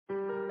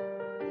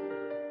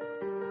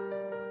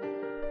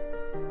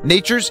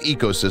Nature's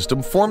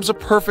ecosystem forms a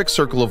perfect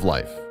circle of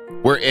life,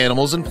 where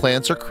animals and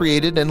plants are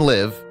created and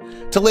live,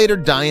 to later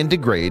die and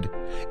degrade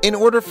in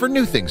order for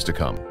new things to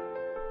come.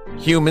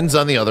 Humans,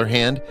 on the other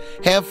hand,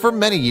 have for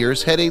many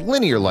years had a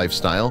linear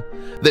lifestyle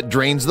that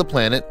drains the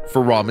planet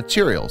for raw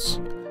materials.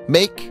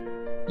 Make,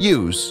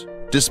 use,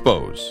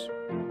 dispose.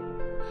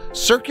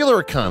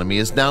 Circular economy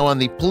is now on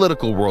the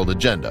political world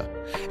agenda,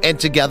 and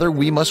together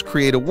we must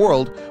create a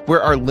world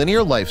where our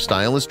linear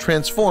lifestyle is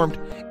transformed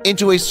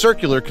into a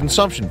circular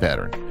consumption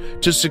pattern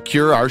to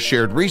secure our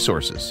shared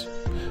resources: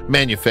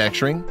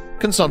 manufacturing,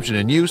 consumption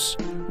and use,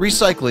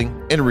 recycling,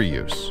 and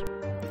reuse.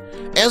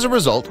 As a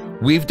result,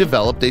 we've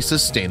developed a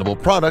sustainable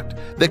product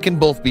that can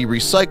both be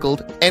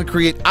recycled and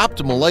create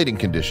optimal lighting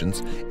conditions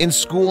in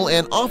school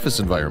and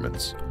office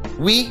environments.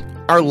 We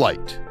are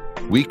light.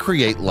 We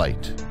create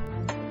light.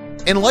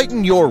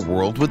 Enlighten your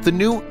world with the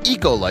new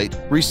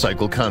Ecolite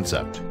recycle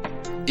concept.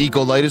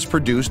 Ecolite is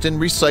produced in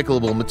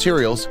recyclable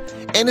materials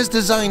and is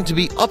designed to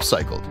be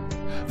upcycled.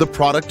 The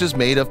product is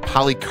made of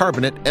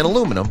polycarbonate and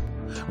aluminum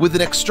with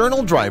an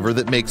external driver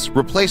that makes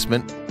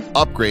replacement,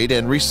 upgrade,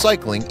 and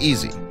recycling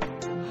easy.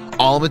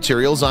 All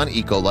materials on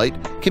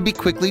Ecolite can be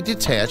quickly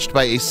detached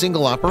by a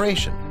single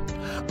operation.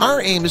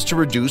 Our aim is to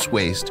reduce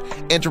waste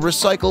and to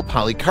recycle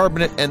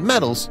polycarbonate and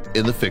metals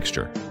in the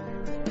fixture.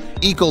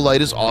 Ecolite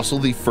is also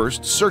the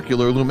first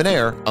circular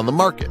luminaire on the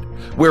market,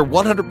 where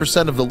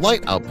 100% of the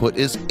light output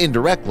is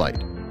indirect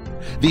light.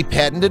 The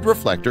patented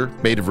reflector,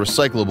 made of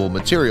recyclable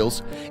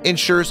materials,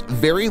 ensures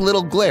very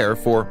little glare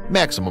for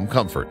maximum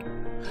comfort.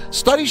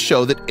 Studies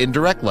show that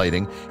indirect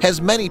lighting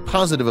has many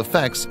positive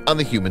effects on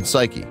the human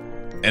psyche,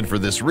 and for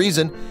this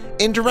reason,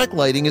 indirect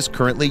lighting is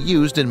currently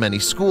used in many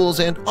schools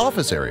and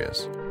office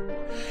areas.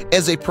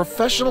 As a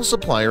professional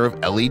supplier of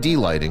LED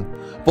lighting,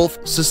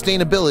 both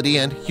sustainability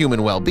and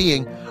human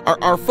well-being are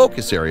our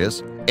focus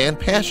areas and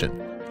passion.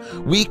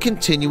 We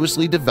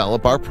continuously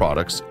develop our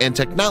products and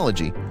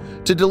technology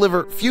to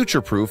deliver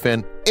future-proof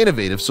and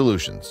innovative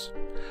solutions.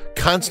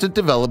 Constant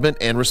development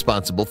and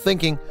responsible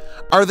thinking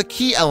are the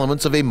key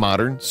elements of a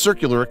modern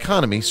circular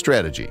economy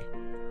strategy.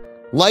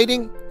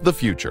 Lighting the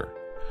future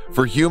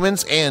for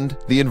humans and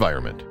the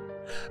environment.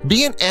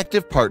 Be an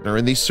active partner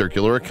in the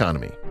circular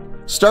economy.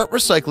 Start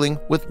recycling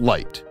with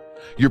Light,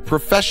 your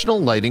professional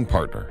lighting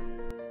partner.